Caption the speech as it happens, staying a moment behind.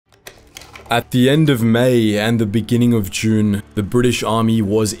At the end of May and the beginning of June, the British army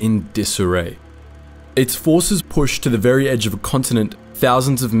was in disarray. Its forces pushed to the very edge of a continent.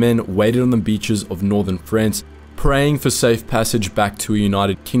 Thousands of men waited on the beaches of northern France, praying for safe passage back to a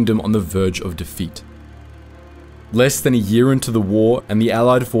united kingdom on the verge of defeat. Less than a year into the war, and the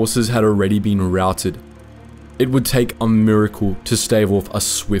Allied forces had already been routed. It would take a miracle to stave off a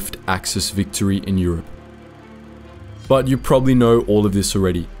swift Axis victory in Europe. But you probably know all of this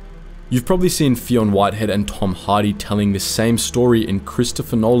already. You've probably seen Fionn, Whitehead and Tom Hardy telling the same story in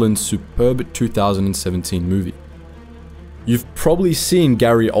Christopher Nolan's superb 2017 movie. You've probably seen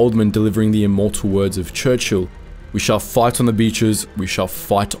Gary Oldman delivering the immortal words of Churchill, "We shall fight on the beaches, we shall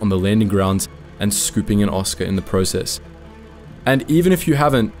fight on the landing grounds," and scooping an Oscar in the process. And even if you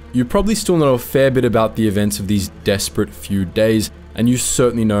haven't, you probably still know a fair bit about the events of these desperate few days, and you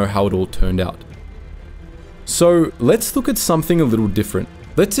certainly know how it all turned out. So let's look at something a little different.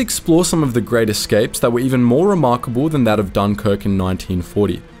 Let's explore some of the great escapes that were even more remarkable than that of Dunkirk in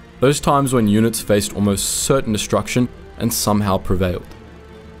 1940, those times when units faced almost certain destruction and somehow prevailed.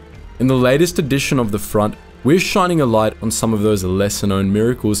 In the latest edition of The Front, we're shining a light on some of those lesser known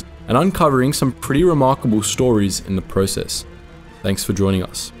miracles and uncovering some pretty remarkable stories in the process. Thanks for joining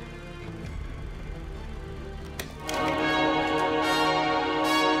us.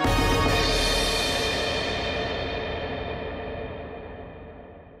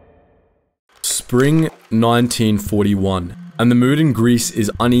 Spring 1941, and the mood in Greece is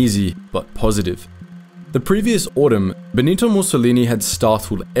uneasy but positive. The previous autumn, Benito Mussolini had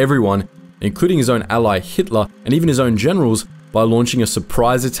startled everyone, including his own ally Hitler and even his own generals, by launching a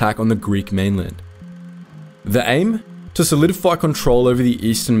surprise attack on the Greek mainland. The aim? To solidify control over the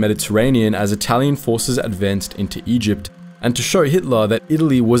eastern Mediterranean as Italian forces advanced into Egypt, and to show Hitler that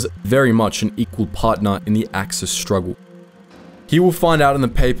Italy was very much an equal partner in the Axis struggle. "He will find out in the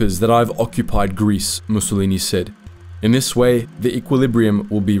papers that I've occupied Greece," Mussolini said. "In this way, the equilibrium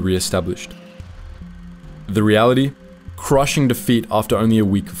will be re-established." The reality? Crushing defeat after only a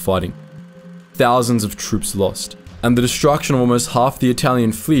week of fighting. Thousands of troops lost, and the destruction of almost half the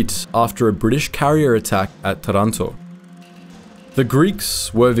Italian fleet after a British carrier attack at Taranto. The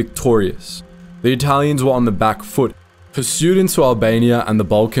Greeks were victorious. The Italians were on the back foot, pursued into Albania and the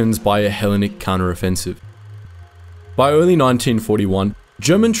Balkans by a Hellenic counteroffensive. By early 1941,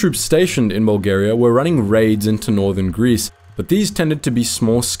 German troops stationed in Bulgaria were running raids into northern Greece, but these tended to be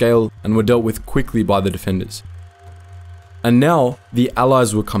small scale and were dealt with quickly by the defenders. And now, the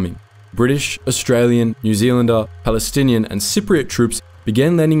Allies were coming. British, Australian, New Zealander, Palestinian and Cypriot troops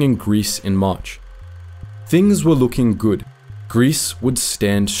began landing in Greece in March. Things were looking good. Greece would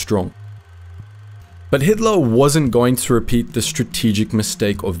stand strong. But Hitler wasn't going to repeat the strategic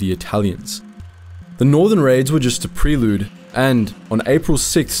mistake of the Italians. The northern raids were just a prelude, and on April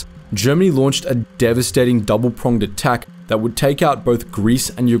 6th, Germany launched a devastating double-pronged attack that would take out both Greece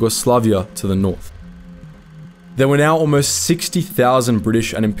and Yugoslavia to the north. There were now almost 60,000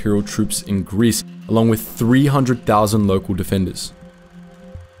 British and Imperial troops in Greece, along with 300,000 local defenders.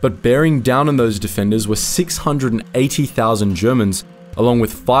 But bearing down on those defenders were 680,000 Germans, along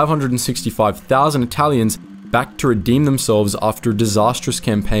with 565,000 Italians back to redeem themselves after a disastrous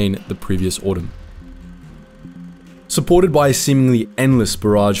campaign the previous autumn. Supported by a seemingly endless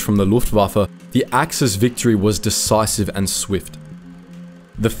barrage from the Luftwaffe, the Axis victory was decisive and swift.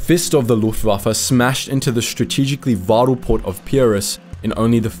 The fist of the Luftwaffe smashed into the strategically vital port of Piraeus in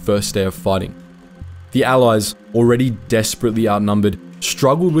only the first day of fighting. The Allies, already desperately outnumbered,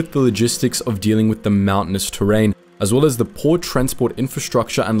 struggled with the logistics of dealing with the mountainous terrain, as well as the poor transport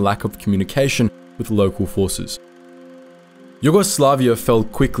infrastructure and lack of communication with local forces. Yugoslavia fell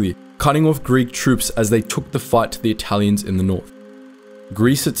quickly, cutting off Greek troops as they took the fight to the Italians in the north.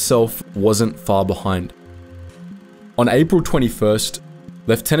 Greece itself wasn't far behind. On April 21st,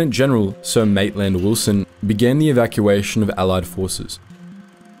 Lieutenant General Sir Maitland Wilson began the evacuation of Allied forces.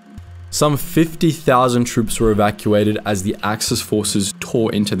 Some 50,000 troops were evacuated as the Axis forces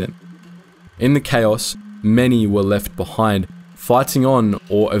tore into them. In the chaos, many were left behind, fighting on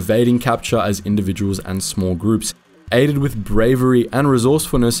or evading capture as individuals and small groups, aided with bravery and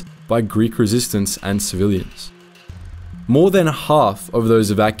resourcefulness by Greek resistance and civilians. More than half of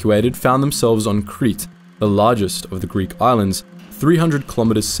those evacuated found themselves on Crete, the largest of the Greek islands, 300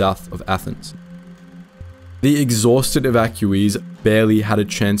 kilometers south of Athens. The exhausted evacuees barely had a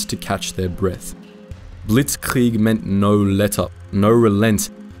chance to catch their breath. Blitzkrieg meant no let-up, no relent,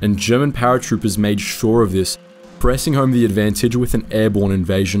 and German paratroopers made sure of this, pressing home the advantage with an airborne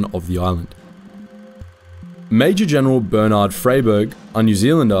invasion of the island. Major General Bernard Freyberg, a New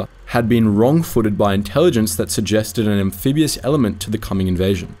Zealander, had been wrong-footed by intelligence that suggested an amphibious element to the coming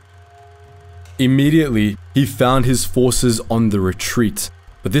invasion. Immediately, he found his forces on the retreat,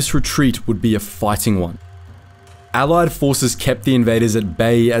 but this retreat would be a fighting one. Allied forces kept the invaders at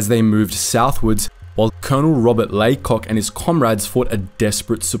bay as they moved southwards, while Colonel Robert Laycock and his comrades fought a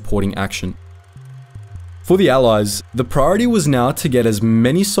desperate supporting action. For the Allies, the priority was now to get as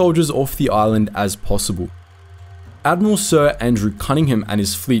many soldiers off the island as possible. Admiral Sir Andrew Cunningham and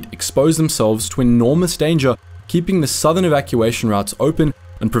his fleet exposed themselves to enormous danger, keeping the southern evacuation routes open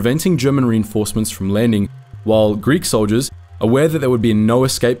and preventing German reinforcements from landing, while Greek soldiers, aware that there would be no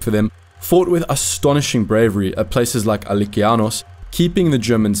escape for them, fought with astonishing bravery at places like Alikianos, keeping the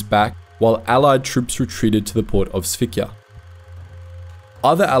Germans back while Allied troops retreated to the port of Sfikia.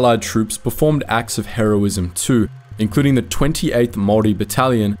 Other Allied troops performed acts of heroism too, including the 28th Māori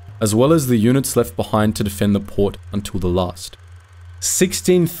Battalion, as well as the units left behind to defend the port until the last.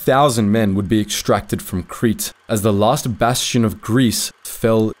 16,000 men would be extracted from Crete, as the last bastion of Greece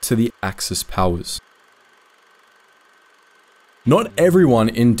fell to the Axis powers. Not everyone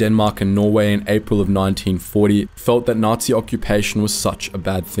in Denmark and Norway in April of 1940 felt that Nazi occupation was such a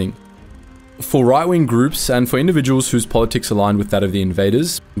bad thing. For right-wing groups and for individuals whose politics aligned with that of the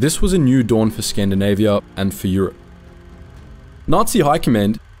invaders, this was a new dawn for Scandinavia and for Europe. Nazi high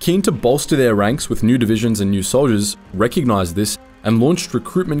command, keen to bolster their ranks with new divisions and new soldiers, recognized this and launched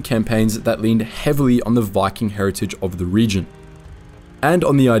recruitment campaigns that leaned heavily on the Viking heritage of the region, and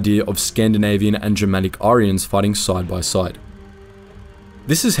on the idea of Scandinavian and Germanic Aryans fighting side by side.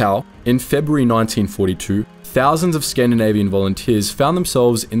 This is how, in February 1942, thousands of Scandinavian volunteers found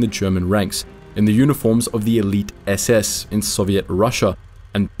themselves in the German ranks, in the uniforms of the elite SS in Soviet Russia,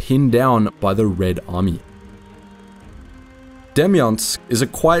 and pinned down by the Red Army. Demyansk is a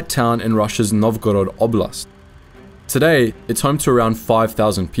quiet town in Russia's Novgorod Oblast. Today, it's home to around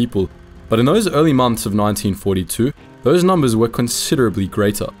 5,000 people, but in those early months of 1942, those numbers were considerably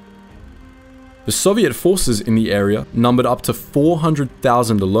greater. The Soviet forces in the area numbered up to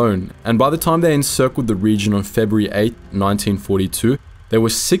 400,000 alone, and by the time they encircled the region on February 8, 1942, there were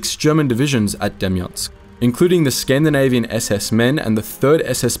 6 German divisions at Demyansk, including the Scandinavian SS Men and the 3rd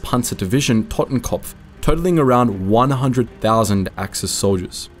SS Panzer Division Totenkopf, totaling around 100,000 Axis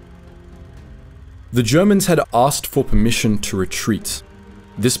soldiers. The Germans had asked for permission to retreat.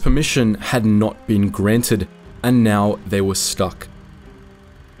 This permission had not been granted, and now they were stuck.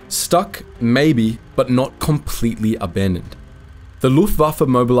 Stuck, maybe, but not completely abandoned. The Luftwaffe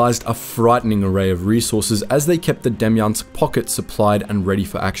mobilized a frightening array of resources as they kept the Demyansk pocket supplied and ready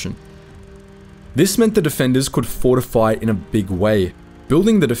for action. This meant the defenders could fortify in a big way,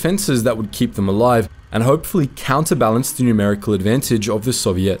 building the defenses that would keep them alive and hopefully counterbalance the numerical advantage of the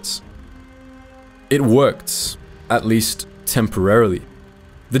Soviets. It worked, at least temporarily.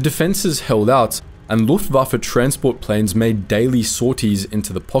 The defenses held out, and Luftwaffe transport planes made daily sorties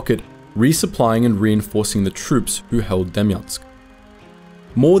into the pocket, resupplying and reinforcing the troops who held Demyansk.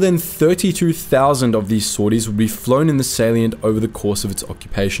 More than 32,000 of these sorties would be flown in the salient over the course of its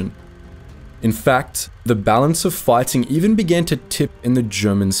occupation. In fact, the balance of fighting even began to tip in the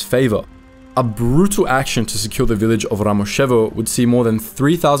Germans' favor. A brutal action to secure the village of Ramoshevo would see more than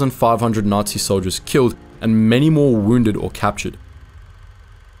 3,500 Nazi soldiers killed and many more wounded or captured.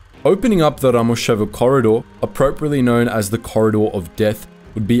 Opening up the Ramoshevo corridor, appropriately known as the Corridor of Death,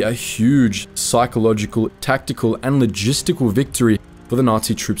 would be a huge psychological, tactical, and logistical victory for the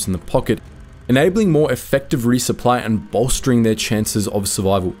Nazi troops in the pocket, enabling more effective resupply and bolstering their chances of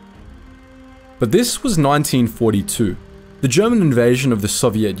survival. But this was 1942. The German invasion of the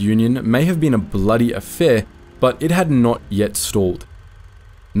Soviet Union may have been a bloody affair, but it had not yet stalled.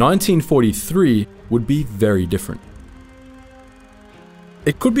 1943 would be very different.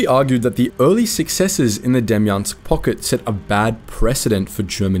 It could be argued that the early successes in the Demyansk pocket set a bad precedent for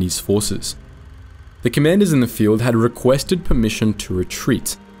Germany's forces. The commanders in the field had requested permission to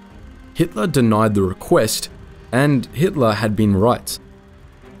retreat. Hitler denied the request, and Hitler had been right.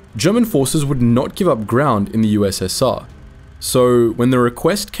 German forces would not give up ground in the USSR, so when the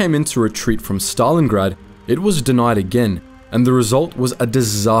request came in to retreat from Stalingrad, it was denied again, and the result was a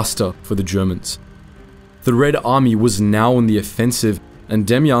disaster for the Germans. The Red Army was now on the offensive, and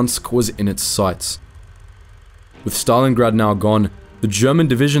Demyansk was in its sights. With Stalingrad now gone, the German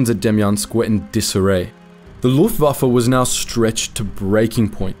divisions at Demyansk were in disarray. The Luftwaffe was now stretched to breaking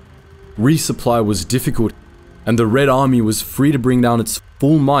point. Resupply was difficult, and the Red Army was free to bring down its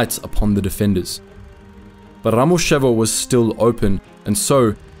full might upon the defenders. But Ramoshevo was still open, and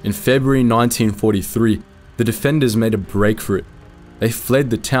so, in February 1943, the defenders made a break for it. They fled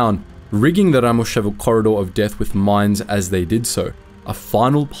the town, rigging the Ramoshevo corridor of death with mines as they did so, a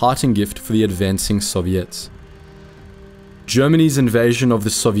final parting gift for the advancing Soviets. Germany's invasion of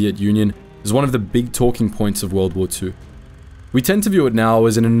the Soviet Union is one of the big talking points of World War II. We tend to view it now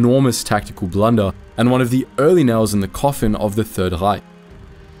as an enormous tactical blunder and one of the early nails in the coffin of the Third Reich.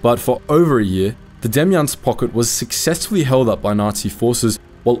 But for over a year, the Demyansk pocket was successfully held up by Nazi forces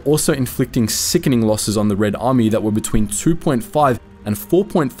while also inflicting sickening losses on the Red Army that were between 2.5 and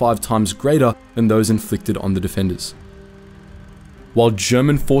 4.5 times greater than those inflicted on the defenders. While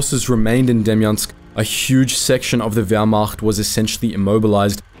German forces remained in Demyansk, a huge section of the Wehrmacht was essentially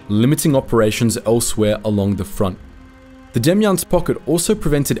immobilized, limiting operations elsewhere along the front. The Demyansk pocket also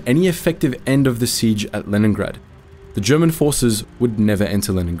prevented any effective end of the siege at Leningrad. The German forces would never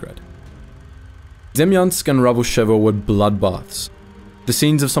enter Leningrad. Demyansk and Ravushevo were bloodbaths, the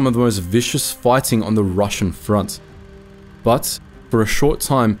scenes of some of the most vicious fighting on the Russian front. But, for a short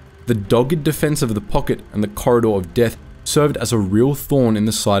time, the dogged defense of the pocket and the corridor of death served as a real thorn in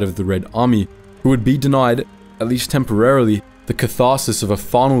the side of the Red Army, who would be denied, at least temporarily, the catharsis of a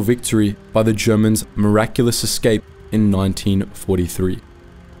final victory by the Germans' miraculous escape in 1943.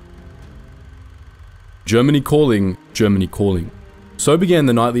 Germany calling, Germany calling. So began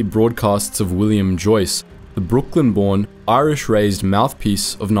the nightly broadcasts of William Joyce, the Brooklyn-born, Irish-raised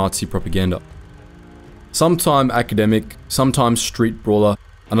mouthpiece of Nazi propaganda. Sometime academic, sometimes street brawler,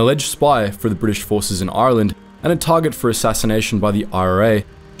 an alleged spy for the British forces in Ireland, and a target for assassination by the IRA,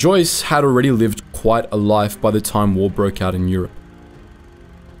 Joyce had already lived quite a life by the time war broke out in Europe.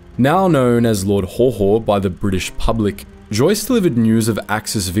 Now known as Lord Haw-Haw by the British public, Joyce delivered news of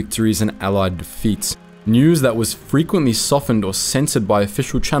Axis victories and Allied defeats, news that was frequently softened or censored by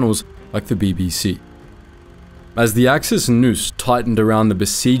official channels like the BBC. As the Axis noose tightened around the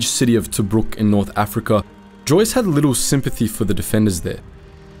besieged city of Tobruk in North Africa, Joyce had little sympathy for the defenders there.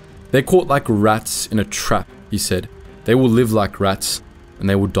 "They're caught like rats in a trap," he said. "They will live like rats, and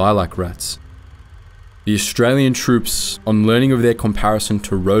they will die like rats." The Australian troops, on learning of their comparison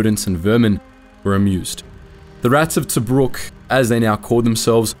to rodents and vermin, were amused. The rats of Tobruk, as they now called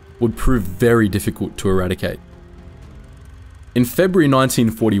themselves, would prove very difficult to eradicate. In February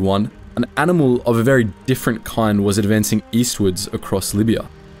 1941, an animal of a very different kind was advancing eastwards across Libya.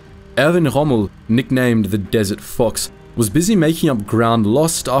 Erwin Rommel, nicknamed the Desert Fox, was busy making up ground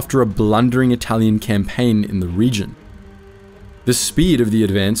lost after a blundering Italian campaign in the region. The speed of the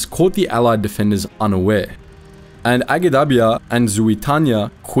advance caught the Allied defenders unaware, and Agedabia and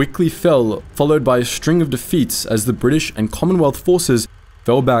Zuitanya quickly fell, followed by a string of defeats as the British and Commonwealth forces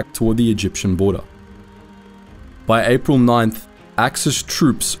fell back toward the Egyptian border. By April 9th, Axis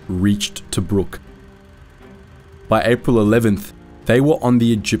troops reached Tobruk. By April 11th, they were on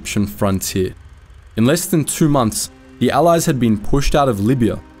the Egyptian frontier. In less than 2 months, the Allies had been pushed out of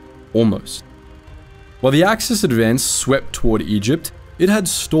Libya, almost. While the Axis advance swept toward Egypt, it had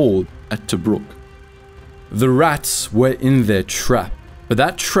stalled at Tobruk. The rats were in their trap, but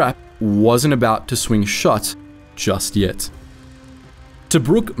that trap wasn't about to swing shut just yet.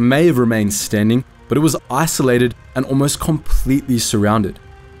 Tobruk may have remained standing, but it was isolated and almost completely surrounded.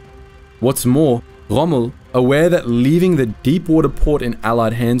 What's more, Rommel, aware that leaving the deep water port in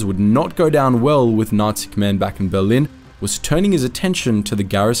Allied hands would not go down well with Nazi command back in Berlin, was turning his attention to the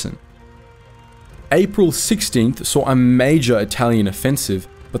garrison. April 16th saw a major Italian offensive,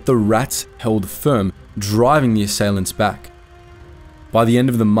 but the rats held firm, driving the assailants back. By the end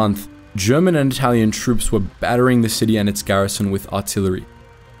of the month, German and Italian troops were battering the city and its garrison with artillery.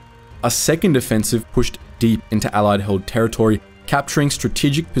 A second offensive pushed deep into Allied-held territory, capturing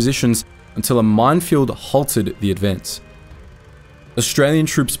strategic positions until a minefield halted the advance. Australian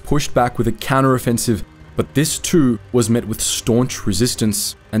troops pushed back with a counter-offensive, but this too was met with staunch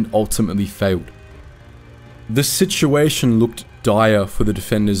resistance and ultimately failed. The situation looked dire for the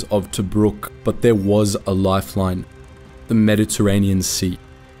defenders of Tobruk, but there was a lifeline: the Mediterranean Sea.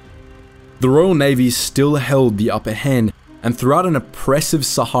 The Royal Navy still held the upper hand, and throughout an oppressive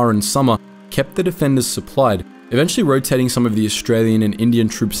Saharan summer, kept the defenders supplied, eventually rotating some of the Australian and Indian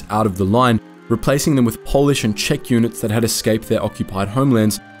troops out of the line, replacing them with Polish and Czech units that had escaped their occupied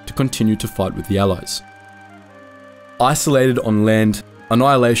homelands to continue to fight with the Allies. Isolated on land,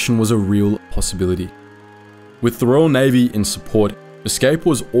 annihilation was a real possibility. With the Royal Navy in support, escape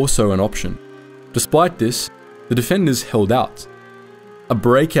was also an option. Despite this, the defenders held out. A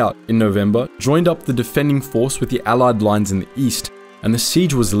breakout in November joined up the defending force with the Allied lines in the east, and the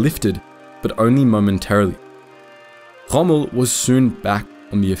siege was lifted, but only momentarily. Rommel was soon back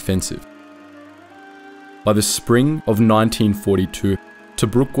on the offensive. By the spring of 1942,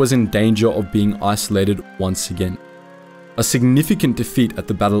 Tobruk was in danger of being isolated once again. A significant defeat at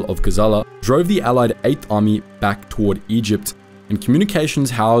the Battle of Gazala drove the Allied 8th Army back toward Egypt, and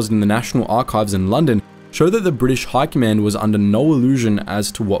communications housed in the National Archives in London show that the British High Command was under no illusion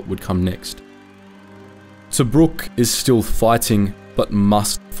as to what would come next. Tobruk is still fighting, but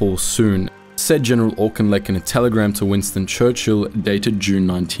must fall soon, said General Auchinleck in a telegram to Winston Churchill dated June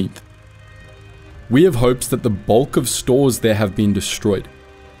 19th. We have hopes that the bulk of stores there have been destroyed.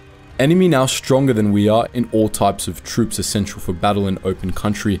 Enemy now stronger than we are in all types of troops essential for battle in open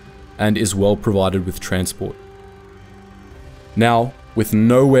country, and is well provided with transport. Now, with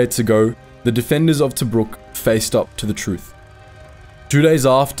nowhere to go, the defenders of Tobruk faced up to the truth. 2 days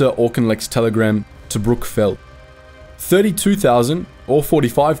after Auchinleck's telegram, Tobruk fell. 32,000, or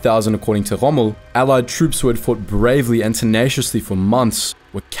 45,000 according to Rommel, Allied troops who had fought bravely and tenaciously for months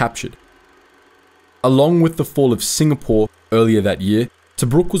were captured. Along with the fall of Singapore earlier that year,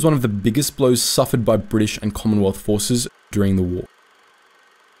 Tobruk was one of the biggest blows suffered by British and Commonwealth forces during the war.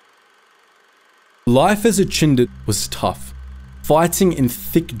 Life as a Chindit was tough. Fighting in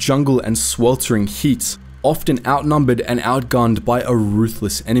thick jungle and sweltering heat, often outnumbered and outgunned by a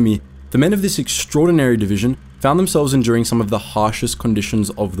ruthless enemy, the men of this extraordinary division found themselves enduring some of the harshest conditions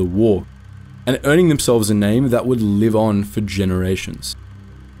of the war, and earning themselves a name that would live on for generations.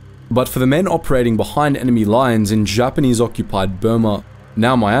 But for the men operating behind enemy lines in Japanese-occupied Burma,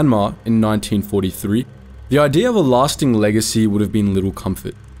 now Myanmar, in 1943, the idea of a lasting legacy would have been little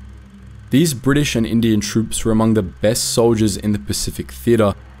comfort. These British and Indian troops were among the best soldiers in the Pacific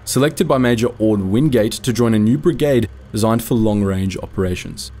Theatre, selected by Major Ord Wingate to join a new brigade designed for long-range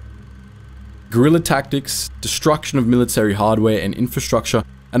operations. Guerrilla tactics, destruction of military hardware and infrastructure,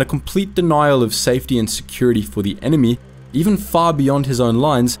 and a complete denial of safety and security for the enemy, even far beyond his own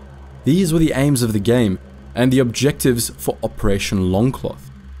lines, these were the aims of the game, and the objectives for Operation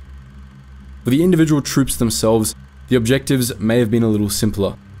Longcloth. For the individual troops themselves, the objectives may have been a little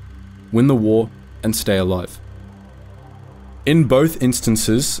simpler: win the war and stay alive. In both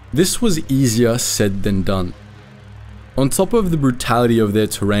instances, this was easier said than done. On top of the brutality of their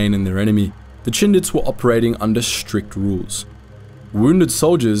terrain and their enemy, the Chindits were operating under strict rules. Wounded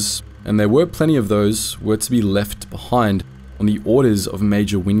soldiers, and there were plenty of those, were to be left behind on the orders of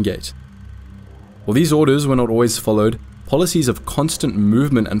Major Wingate. While these orders were not always followed, policies of constant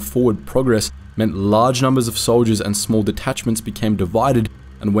movement and forward progress meant large numbers of soldiers and small detachments became divided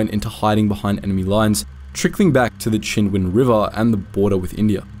and went into hiding behind enemy lines, trickling back to the Chindwin River and the border with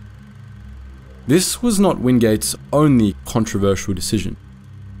India. This was not Wingate's only controversial decision.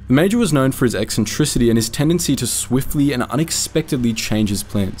 The Major was known for his eccentricity and his tendency to swiftly and unexpectedly change his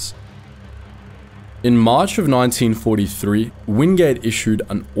plans. In March of 1943, Wingate issued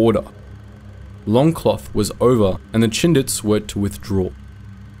an order. Longcloth was over and the Chindits were to withdraw.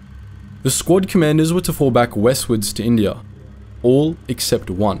 The squad commanders were to fall back westwards to India, all except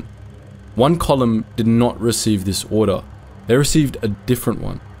one. One column did not receive this order, they received a different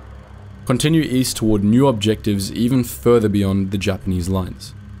one. Continue east toward new objectives even further beyond the Japanese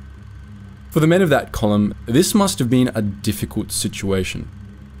lines. For the men of that column, this must have been a difficult situation.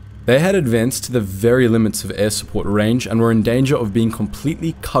 They had advanced to the very limits of air support range and were in danger of being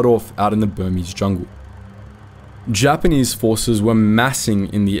completely cut off out in the Burmese jungle. Japanese forces were massing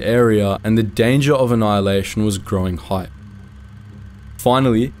in the area and the danger of annihilation was growing high.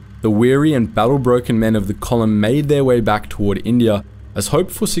 Finally, the weary and battle-broken men of the column made their way back toward India as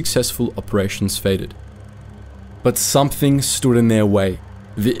hope for successful operations faded. But something stood in their way: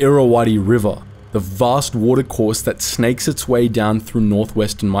 the Irrawaddy River, the vast watercourse that snakes its way down through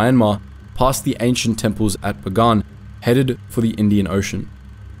northwestern Myanmar, past the ancient temples at Bagan, headed for the Indian Ocean.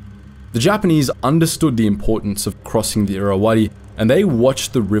 The Japanese understood the importance of crossing the Irrawaddy, and they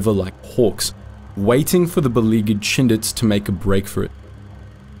watched the river like hawks, waiting for the beleaguered Chindits to make a break for it.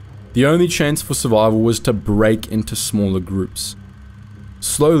 The only chance for survival was to break into smaller groups.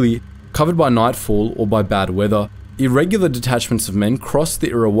 Slowly, covered by nightfall or by bad weather, irregular detachments of men crossed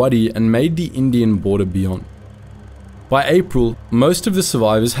the Irrawaddy and made the Indian border beyond. By April, most of the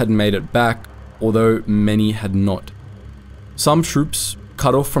survivors had made it back, although many had not. Some troops,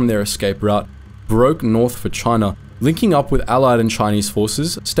 cut off from their escape route, broke north for China, linking up with Allied and Chinese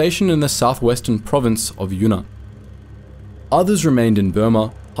forces stationed in the southwestern province of Yunnan. Others remained in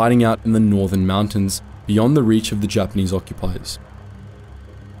Burma, hiding out in the northern mountains, beyond the reach of the Japanese occupiers.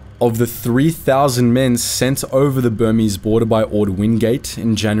 Of the 3,000 men sent over the Burmese border by Ord Wingate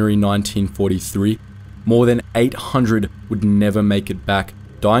in January 1943, more than 800 would never make it back,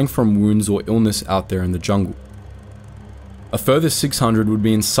 dying from wounds or illness out there in the jungle. A further 600 would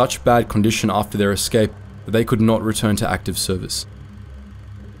be in such bad condition after their escape that they could not return to active service.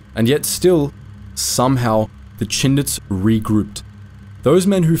 And yet still, somehow, the Chindits regrouped. Those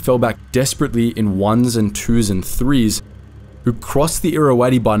men who fell back desperately in 1s and 2s and 3s, who crossed the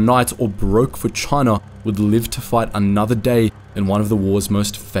Irrawaddy by night or broke for China, would live to fight another day in one of the war's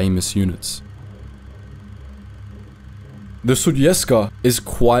most famous units. The Sudjeska is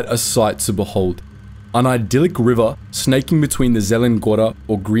quite a sight to behold. An idyllic river snaking between the Zelen Gora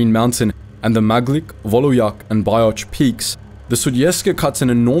or Green Mountain and the Maglik, Voluyak and Bajoch peaks, the Sudjeska cuts an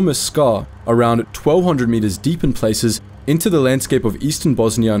enormous scar around 1200 meters deep in places into the landscape of eastern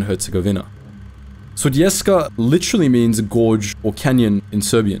Bosnia and Herzegovina. Sudjeska literally means gorge or canyon in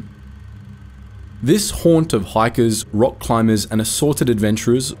Serbian. This haunt of hikers, rock climbers and assorted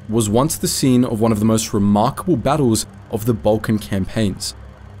adventurers was once the scene of one of the most remarkable battles of the Balkan campaigns,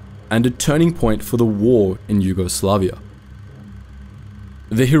 and a turning point for the war in Yugoslavia.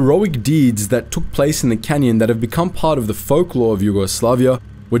 The heroic deeds that took place in the canyon that have become part of the folklore of Yugoslavia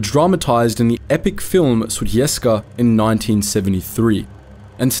were dramatized in the epic film Sudjeska in 1973,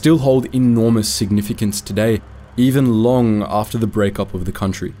 and still hold enormous significance today, even long after the breakup of the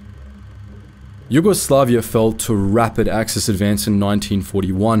country. Yugoslavia fell to rapid Axis advance in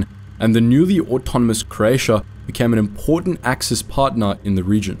 1941, and the newly autonomous Croatia became an important Axis partner in the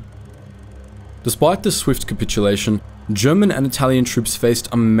region. Despite the swift capitulation, German and Italian troops faced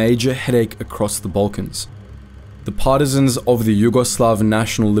a major headache across the Balkans. The partisans of the Yugoslav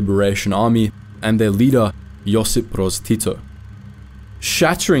National Liberation Army and their leader, Josip Broz Tito.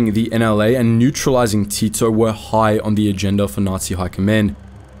 Shattering the NLA and neutralizing Tito were high on the agenda for Nazi high command,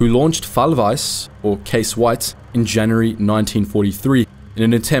 who launched Fall Weiß, or Case White, in January 1943 in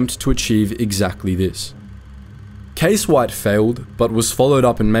an attempt to achieve exactly this. Case White failed, but was followed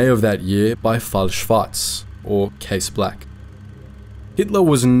up in May of that year by Fall Schwarz, or Case Black. Hitler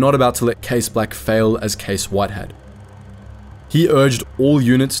was not about to let Case Black fail as Case White had. He urged all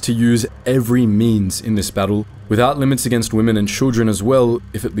units to use every means in this battle, without limits against women and children as well,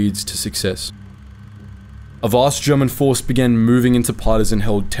 if it leads to success. A vast German force began moving into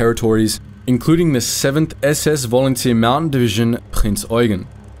partisan-held territories, including the 7th SS Volunteer Mountain Division Prinz Eugen.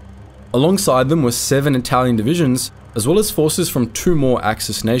 Alongside them were 7 Italian divisions, as well as forces from 2 more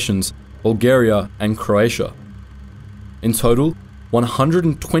Axis nations, Bulgaria and Croatia. In total,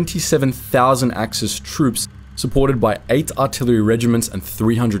 127,000 Axis troops, supported by 8 artillery regiments and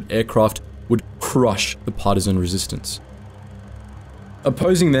 300 aircraft, would crush the partisan resistance.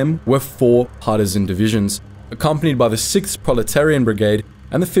 Opposing them were 4 partisan divisions, accompanied by the 6th Proletarian Brigade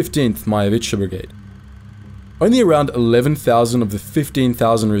and the 15th Majevica Brigade. Only around 11,000 of the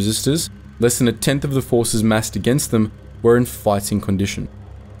 15,000 resistors, less than a tenth of the forces massed against them, were in fighting condition.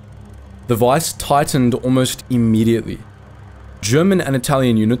 The Weiss tightened almost immediately. German and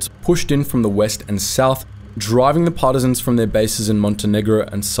Italian units pushed in from the west and south, driving the partisans from their bases in Montenegro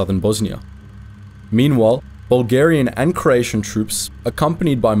and southern Bosnia. Meanwhile, Bulgarian and Croatian troops,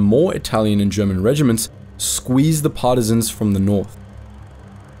 accompanied by more Italian and German regiments, squeezed the partisans from the north.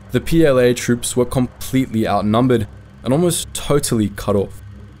 The PLA troops were completely outnumbered and almost totally cut off.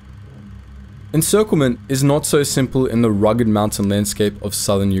 Encirclement is not so simple in the rugged mountain landscape of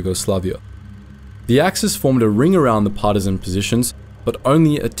southern Yugoslavia. The Axis formed a ring around the partisan positions, but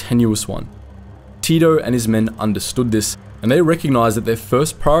only a tenuous one. Tito and his men understood this, and they recognized that their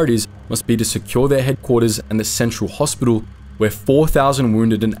first priorities must be to secure their headquarters and the central hospital, where 4,000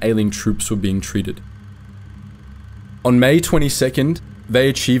 wounded and ailing troops were being treated. On May 22nd, they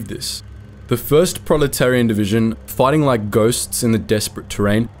achieved this. The 1st Proletarian Division, fighting like ghosts in the desperate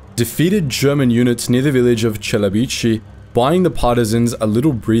terrain, defeated German units near the village of Celabici, buying the partisans a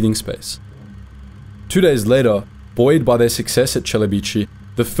little breathing space. 2 days later, buoyed by their success at Celabici,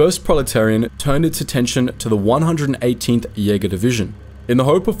 the 1st Proletarian turned its attention to the 118th Jaeger Division, in the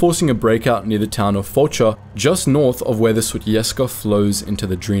hope of forcing a breakout near the town of Foča, just north of where the Sutjeska flows into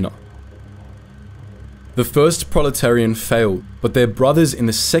the Drina. The 1st Proletarian failed, but their brothers in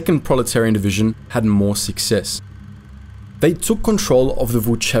the 2nd Proletarian Division had more success. They took control of the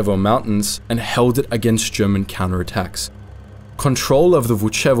Vučevo Mountains and held it against German counterattacks. Control of the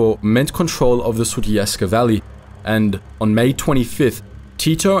Vučevo meant control of the Sutjeska Valley, and on May 25th,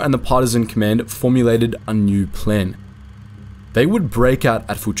 Tito and the partisan command formulated a new plan. They would break out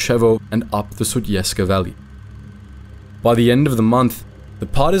at Vučevo and up the Sutjeska Valley. By the end of the month, the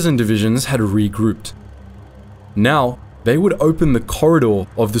partisan divisions had regrouped. Now, they would open the corridor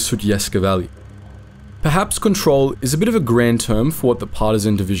of the Sutjeska Valley. Perhaps control is a bit of a grand term for what the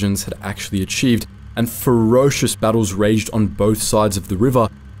partisan divisions had actually achieved, and ferocious battles raged on both sides of the river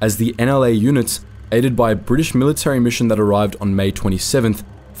as the NLA units, aided by a British military mission that arrived on May 27th,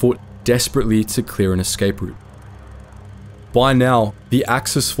 fought desperately to clear an escape route. By now, the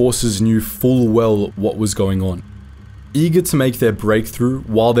Axis forces knew full well what was going on. Eager to make their breakthrough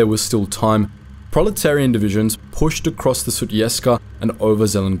while there was still time, Proletarian divisions pushed across the Sutjeska and over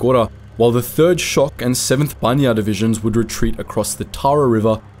Zelengora, while the 3rd Shock and 7th Banya divisions would retreat across the Tara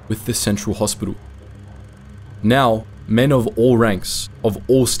River with the central hospital. Now, men of all ranks, of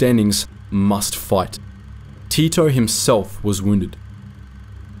all standings, must fight. Tito himself was wounded.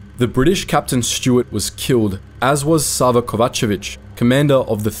 The British Captain Stewart was killed, as was Sava Kovacevic, commander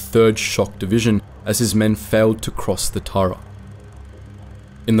of the 3rd Shock Division, as his men failed to cross the Tara.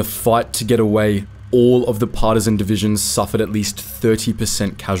 In the fight to get away, all of the partisan divisions suffered at least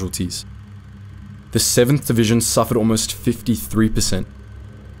 30% casualties. The 7th Division suffered almost 53%.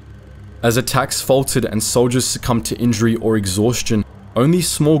 As attacks faltered and soldiers succumbed to injury or exhaustion, only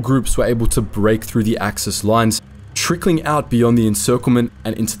small groups were able to break through the Axis lines, trickling out beyond the encirclement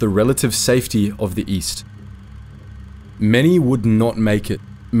and into the relative safety of the East. Many would not make it.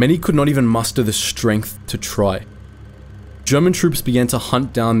 Many could not even muster the strength to try. German troops began to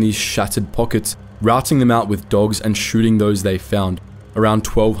hunt down these shattered pockets, routing them out with dogs and shooting those they found, around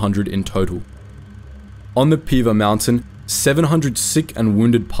 1,200 in total. On the Piva mountain, 700 sick and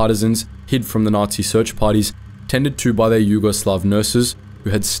wounded partisans hid from the Nazi search parties, tended to by their Yugoslav nurses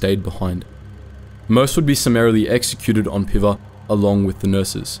who had stayed behind. Most would be summarily executed on Piva along with the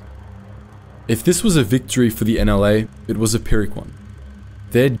nurses. If this was a victory for the NLA, it was a Pyrrhic one.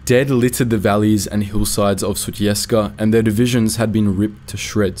 Their dead littered the valleys and hillsides of Sutjeska, and their divisions had been ripped to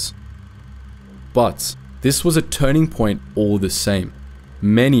shreds. But this was a turning point all the same.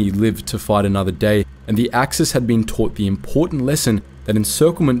 Many lived to fight another day, and the Axis had been taught the important lesson that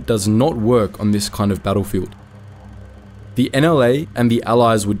encirclement does not work on this kind of battlefield. The NLA and the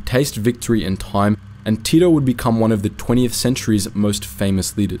Allies would taste victory in time, and Tito would become one of the 20th century's most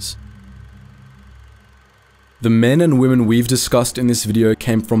famous leaders. The men and women we've discussed in this video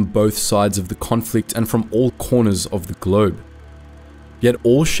came from both sides of the conflict and from all corners of the globe. Yet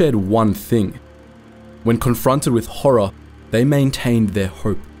all shared one thing. When confronted with horror, they maintained their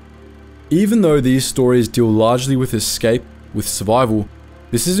hope. Even though these stories deal largely with escape, with survival,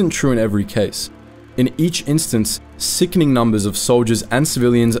 this isn't true in every case. In each instance, sickening numbers of soldiers and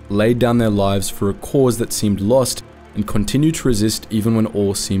civilians laid down their lives for a cause that seemed lost and continued to resist even when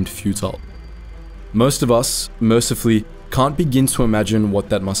all seemed futile. Most of us, mercifully, can't begin to imagine what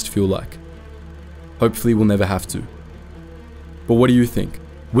that must feel like. Hopefully we'll never have to. But what do you think?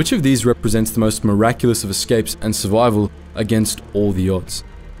 Which of these represents the most miraculous of escapes and survival against all the odds?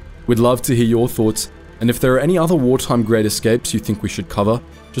 We'd love to hear your thoughts, and if there are any other wartime great escapes you think we should cover,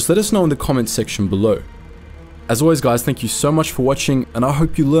 just let us know in the comments section below. As always guys, thank you so much for watching, and I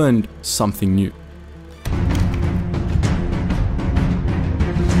hope you learned something new.